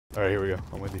Alright, here we go.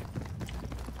 I'm with you.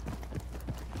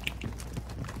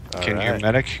 Can you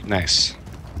medic? Nice.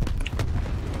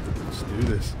 Let's do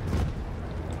this.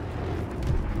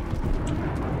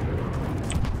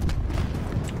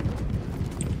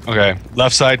 Okay,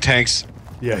 left side tanks.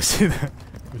 Yeah, I see that.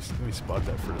 Let me spot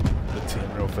that for the team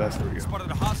real fast. There we go.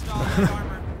 Spotted a hostile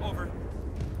armor. Over.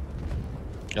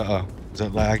 Uh-oh. Was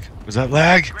that lag? Was that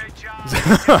lag? Great job.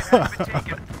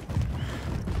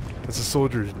 That's a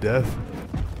soldier's death.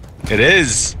 It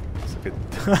is. It's like a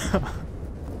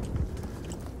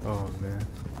oh man.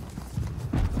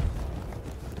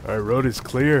 Alright, road is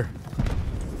clear.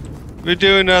 We're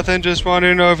doing nothing, just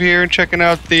wandering over here and checking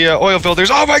out the oil filters.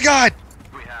 Oh my god!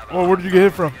 Oh, where did you get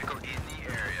hit from?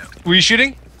 Were you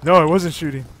shooting? No, I wasn't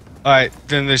shooting. Alright,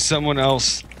 then there's someone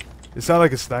else. It sounded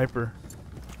like a sniper.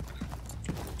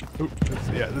 Ooh,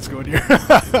 let's go in here.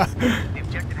 The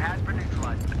objective has been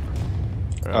neutralized.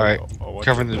 Alright,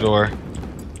 covering the door.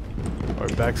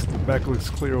 Alright, back looks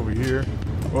clear over here.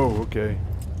 Oh, okay.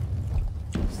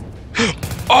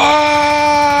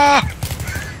 Ah!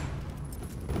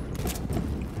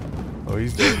 Oh,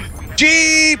 he's dead.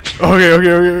 Jeep! Okay.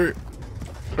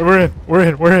 We're in. Where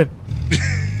are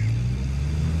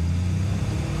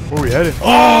we headed?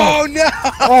 Oh no!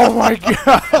 Oh my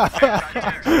god!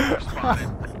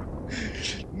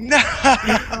 No!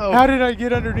 How did I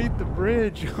get underneath the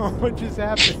bridge? What just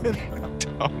happened?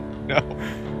 Oh no!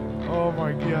 Oh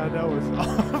my god, that was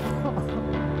awful.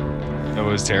 That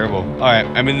was terrible. All right,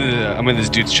 I'm in this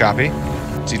dude's choppy.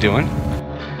 What's he doing?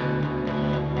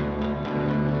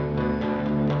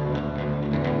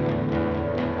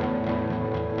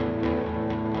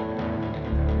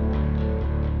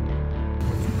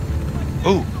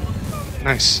 Oh,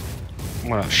 nice. I'm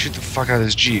gonna shoot the fuck out of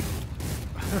this Jeep.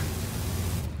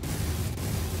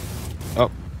 Oh.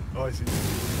 Oh, I see.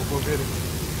 We'll both hit him.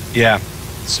 Yeah.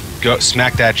 Go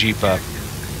smack that Jeep up.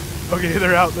 Okay,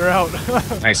 they're out.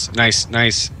 Nice.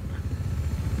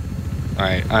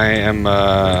 Alright, I am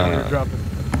Dropping.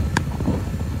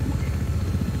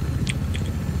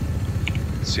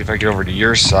 see if I get over to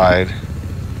your side.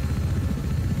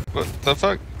 What the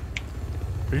fuck?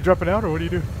 Are you dropping out or what do you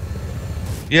do?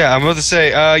 Yeah, I'm about to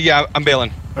say, yeah, I'm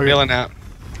bailing. Okay. Bailing out.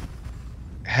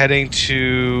 Heading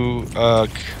to,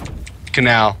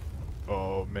 canal.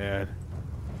 Oh man.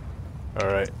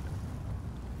 Alright.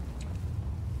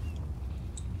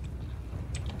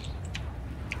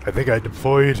 I think I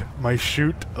deployed my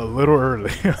chute a little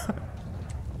early.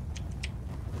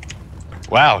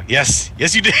 Wow, yes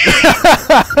you did!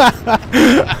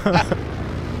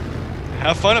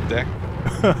 Have fun up there.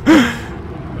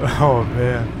 Oh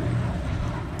man.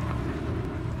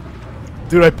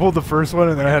 Dude, I pulled the first one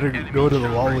and then I had to go to the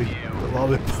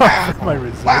lollipop for my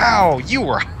reserve. Wow, you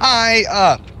were high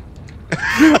up!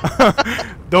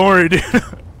 Don't worry, dude.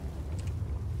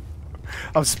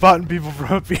 I'm spotting people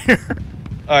from up here.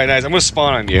 Alright, nice. I'm gonna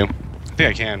spawn on you. I think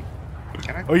I can.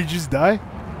 Can I? Oh, you just die?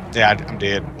 Yeah, I'm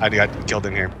dead. I got killed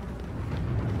in here.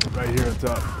 Right here on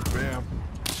top. Bam.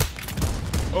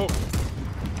 Oh.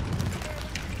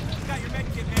 Got your med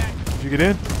kit, man. Did you get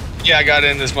in? Yeah, I got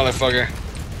in this motherfucker.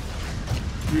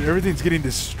 Dude, everything's getting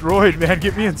destroyed, man.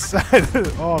 Get me inside.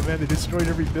 Oh, man, they destroyed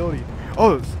every building.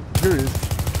 Oh, here it is.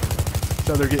 That's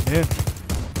how they're getting in. I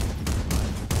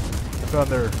found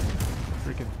their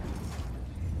freaking...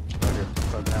 Right here.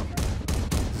 Found it out.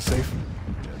 Is it safe?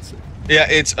 Yeah, it's safe. Yeah,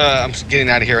 it's, I'm getting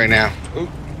out of here right now. Ooh.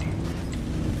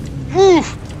 Woo!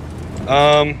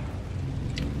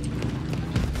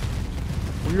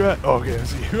 Where you at? Oh, okay, I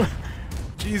see you.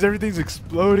 Jeez, everything's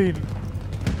exploding.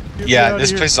 Get me Yeah, out this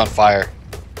of here. place is on fire.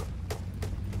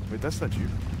 Wait, that's not you.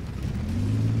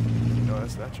 No,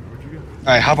 that's not you. Where'd you go?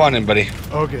 Alright, hop on in, buddy.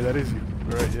 Okay, that is you.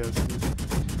 Alright, yeah, that's you.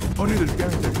 Oh, dude, there's a guy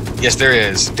right there. Yes, there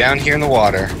is. Down here in the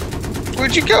water.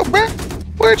 Where'd you go, bruh?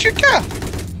 Where'd you go?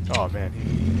 Oh, man.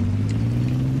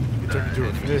 He turned into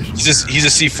a fish. He's a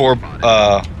C4,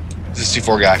 he's a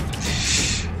C4 guy.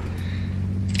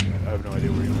 I have no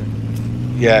idea where you went.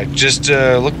 Yeah, just,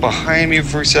 look behind me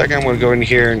for a second. I'm gonna go in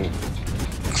here and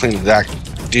clean that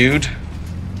dude.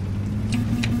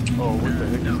 Oh, what the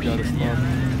heck just got us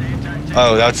lost?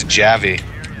 Oh, that's a Javi.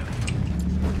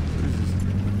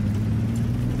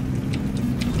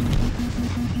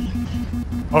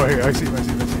 Oh, here, I see him.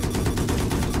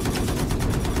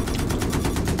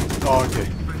 Oh, okay.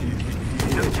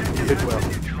 He hit well.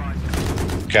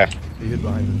 Okay. He hid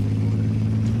behind us.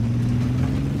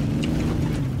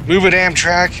 Move it,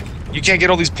 Amtrak. You can't get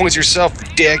all these points yourself,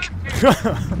 dick. Where'd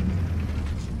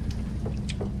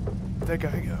that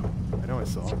guy go? I know I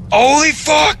saw him. Holy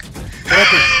fuck!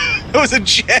 It was a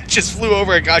jet just flew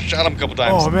over and got shot him a couple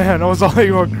times. Oh man, I was all like,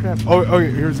 oh crap. Oh,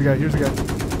 okay, here's the guy.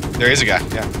 There is a guy.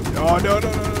 Yeah. Oh no.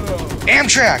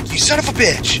 Amtrak, you son of a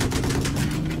bitch!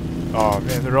 Oh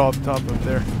man, they're all up top up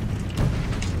there.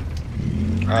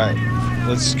 All right,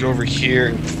 let's go over here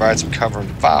and provide some cover and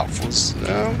valves. We're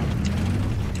in.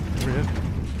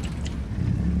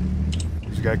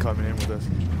 There's a guy coming in with us.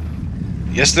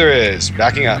 Yes, there is.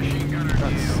 Backing up.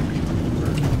 Nice.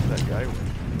 Where's that guy went?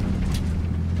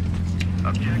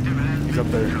 He's up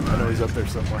there. I know he's up there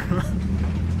somewhere.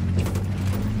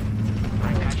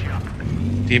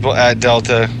 People at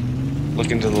Delta,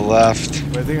 looking to the left.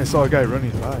 But I think I saw a guy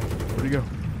running by. Where'd he go?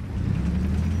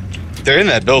 They're in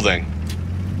that building. I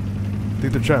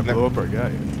think they're trying to blow up our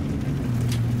guy.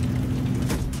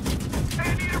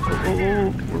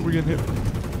 Oh, where are we getting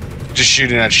hit? Just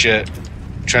shooting at shit.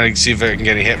 Trying to see if I can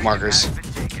get any hit markers.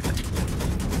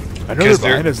 I know they're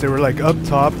behind us. They were like up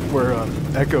top where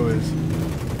Echo is.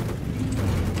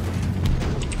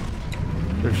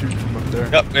 They're shooting from up there.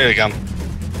 Yep, there they come.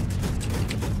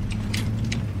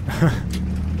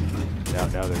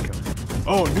 Now they're coming.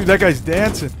 Oh, dude, that guy's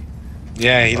dancing.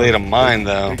 Yeah, he laid a mine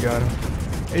though. They got him.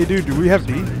 Hey, dude, do we have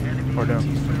D or no?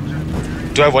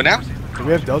 Do I have what now? Do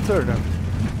we have Delta or no?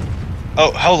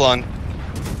 Oh, hold on.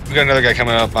 We got another guy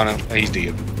coming up on him. Oh, he's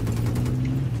D.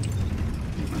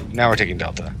 Now we're taking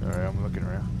Delta. All right, I'm looking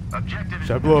around.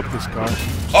 Should I blow up this car?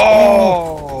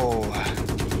 Oh!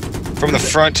 From the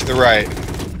front to the right.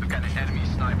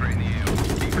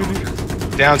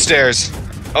 Downstairs.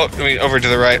 Oh, I mean, over to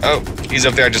the right. Oh, he's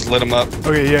up there. I just lit him up.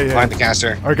 Okay, yeah. Behind the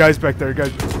caster. Our guy's back there.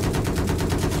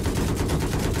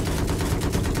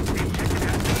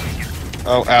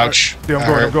 Oh, ouch. Dude,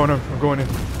 I'm going in.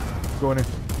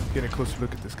 Getting a closer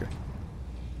look at this guy.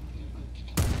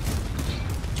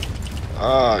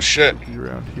 Oh, shit. He's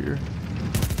around here.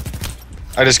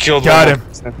 I just killed Got him.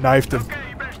 Knifed him.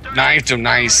 Knifed him.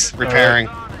 Nice. Repairing.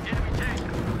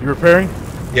 You repairing?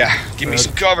 Yeah. Give me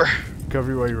some cover.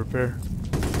 Cover you while you repair.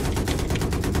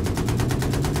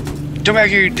 Come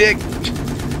back here, you dick. Oh,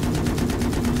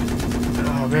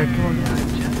 man, come on.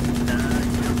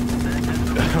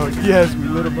 Oh, yes, we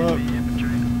lit him up.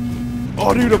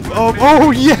 Oh, dude,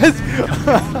 oh, yes!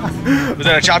 Was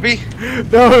that a choppy?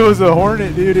 No, it was a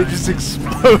Hornet, dude. It just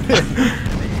exploded.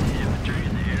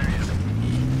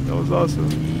 That was awesome.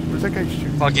 Where's that guy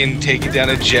shooting? Fucking taking down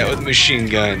a jet with a machine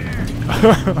gun.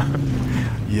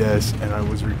 Yes, and I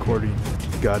was recording.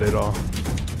 Got it all.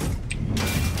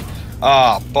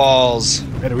 Ah, balls.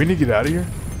 Man, do we need to get out of here?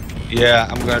 Yeah,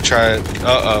 I'm gonna try it.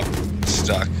 Uh-oh.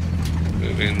 Stuck. I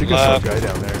Moving think I saw a left. guy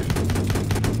down there.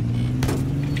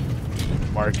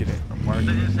 I'm marking it.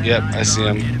 Yep, I see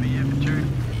him.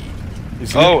 You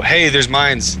see Oh, it? hey, there's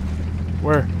mines.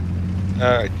 Where?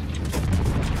 There.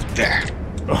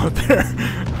 Oh, there.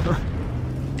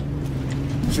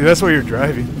 See, that's why you're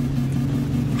driving.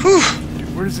 Whew.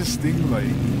 Dude, where does this thing,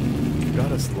 like,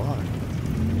 got us locked?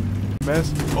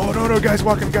 Mess. Oh, no, guys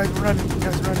walking, guys running.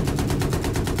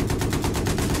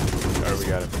 Alright, we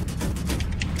got it.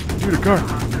 Dude, a car.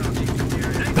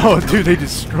 Oh, dude, they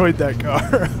destroyed that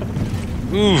car.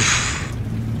 Oof.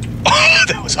 Oh,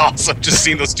 that was awesome. Just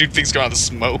seeing those two things go out of the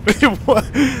smoke. What?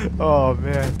 Oh,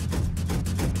 man.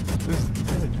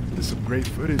 There's some great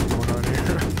footage going on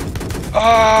here.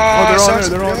 Oh,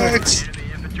 they're on there.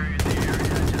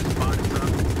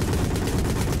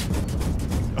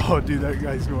 Oh, dude, that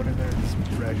guy's going in there and just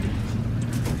wrecking.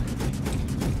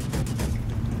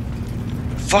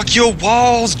 Fuck your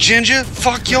walls, Ginger.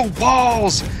 Fuck your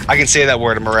walls. I can say that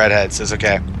word in my redhead, so it's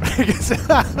okay.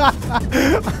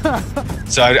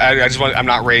 So I just want, I'm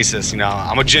not racist, you know.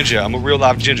 I'm a ginger. I'm a real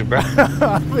life ginger, bro.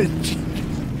 I'm a ginger.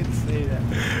 You can say that.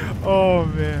 Oh,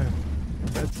 man.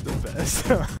 That's the best.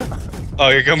 Oh,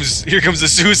 here comes the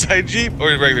suicide jeep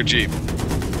or a regular jeep.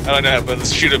 I don't know, but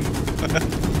let's shoot him.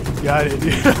 Got it,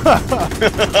 dude.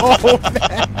 Oh,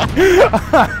 man.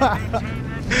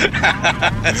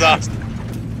 That's awesome.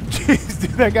 Jeez,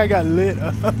 dude, that guy got lit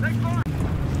up.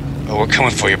 Oh, we're coming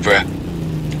for you, bro.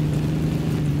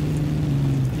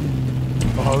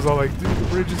 Oh, I was all like, dude, the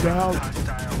bridge is out.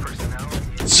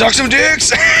 Suck some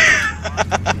dicks!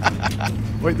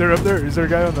 Wait, they're up there. Is there a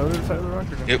guy on the other side of the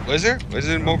rock or no? Was there? Was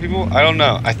there more people? I don't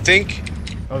know. I think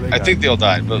they all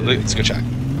died, but let's go check. We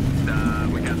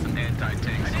got some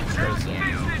anti-tanks.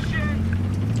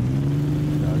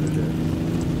 No, they're dead.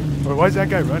 Well, why is that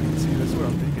guy running? See, that's what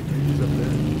I'm thinking. Maybe he's up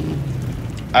there.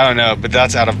 I don't know, but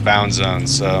that's out of bound zone,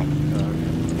 so.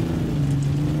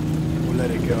 We'll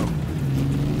let it go.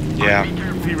 Yeah.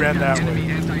 If he ran that way,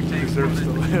 he deserves to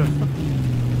live.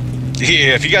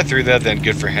 Yeah, if he got through that, then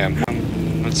good for him.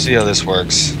 Let's see how this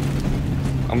works.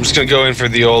 I'm just gonna go in for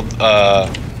the old,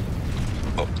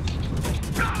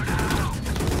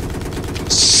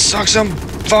 Suck some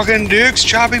Fucking Dukes,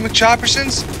 Choppy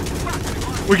McChoppersons.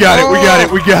 We got it, we got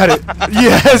it, we got it.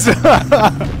 Yes!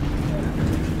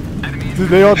 Did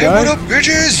they all Hey, die? what up,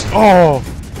 bitches? Oh!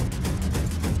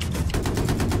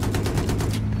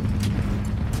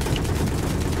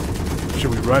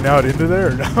 Should we run out into there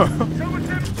or no?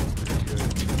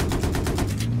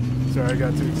 Sorry, I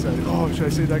got too excited. Oh, should I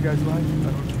save that guy's life? I don't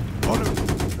know. Oh no!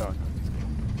 No,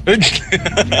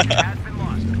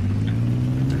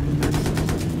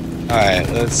 Alright,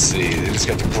 let's see. They just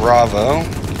got the Bravo.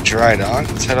 Dry dock.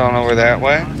 Let's head on over that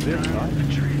way.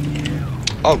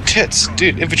 Oh, tits!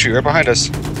 Dude, infantry right behind us.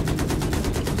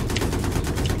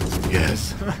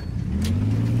 yes.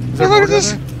 Hey, look at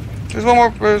this! There's one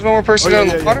more person down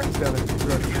in the water. He's down there.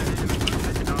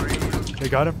 They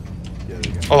got him? Yeah, they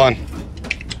got him. Hold on.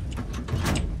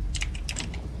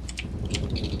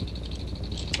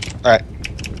 Alright.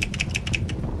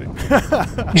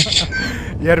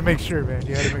 You had to make sure, man.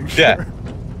 You had to make sure. Yeah.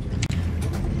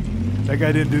 That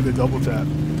guy didn't do the double tap.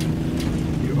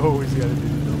 You always gotta do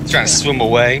the double tap. Trying to swim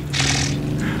away.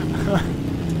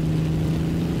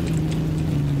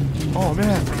 Oh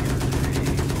man.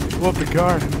 Blow up the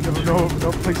car.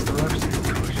 No place to run.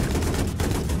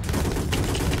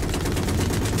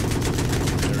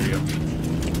 There we go.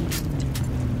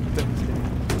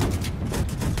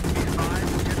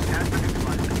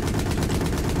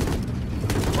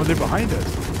 Oh, they're behind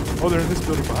us. Oh, they're in this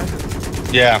building behind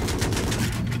us. Yeah.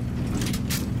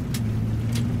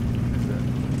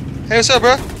 Hey, what's up,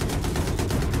 bro?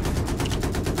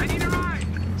 I need a ride.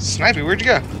 Snipey, where'd you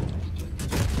go?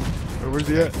 Where's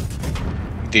he at?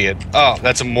 Did. Oh,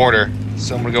 that's a mortar.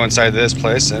 So I'm gonna go inside this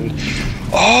place and...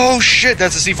 Oh, shit,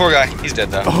 that's a C4 guy. He's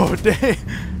dead, though. Oh, dang.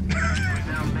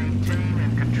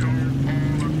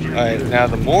 Alright, now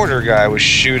the mortar guy was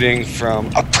shooting from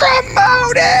a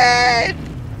promoted!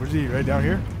 Where's he? Right down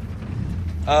here?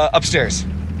 Upstairs.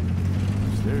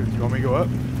 Upstairs. You want me to go up?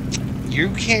 You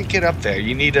can't get up there.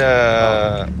 You need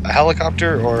a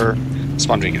helicopter or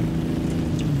spawn beacon.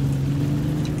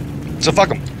 So fuck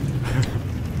him.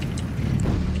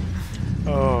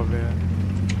 Oh, man.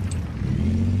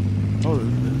 Oh,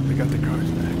 they got the cars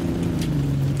back.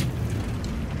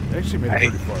 They actually made it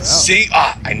pretty far out. See?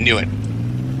 Ah, I knew it.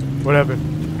 What happened?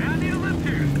 I need a lift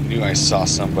here. Knew I saw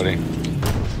somebody.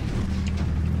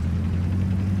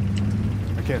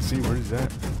 I can't see. Where is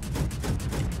that?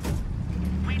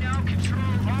 We now control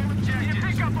all objectives.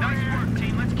 Nice work,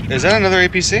 team. Let's keep Is that another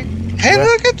APC? Hey, Yeah.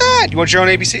 look at that! You want your own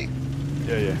APC?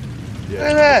 Yeah. Look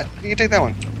at that. You can take that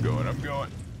one. I'm going.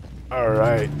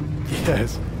 Alright.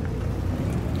 Yes.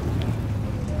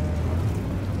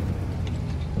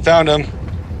 Found him.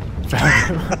 Found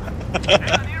him.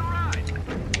 I need a ride.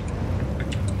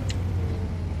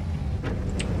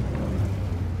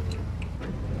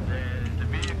 The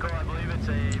vehicle, I believe it's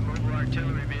a mobile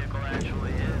artillery vehicle,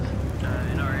 actually is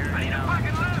in our area. I need a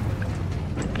fucking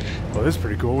lift. Well, this is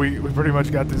pretty cool. We pretty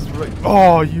much got this right.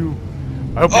 Oh, you.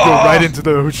 I hope you go right into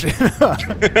the ocean.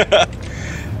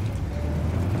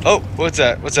 Oh, what's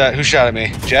that? What's that? Who shot at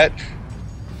me? Jet?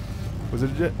 Was it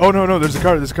a jet? Oh, no. There's a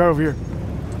car. There's a car over here.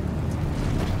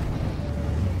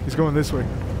 He's going this way.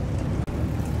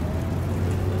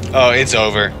 Oh, it's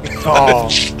over. Oh,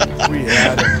 we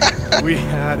had him. We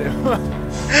had him.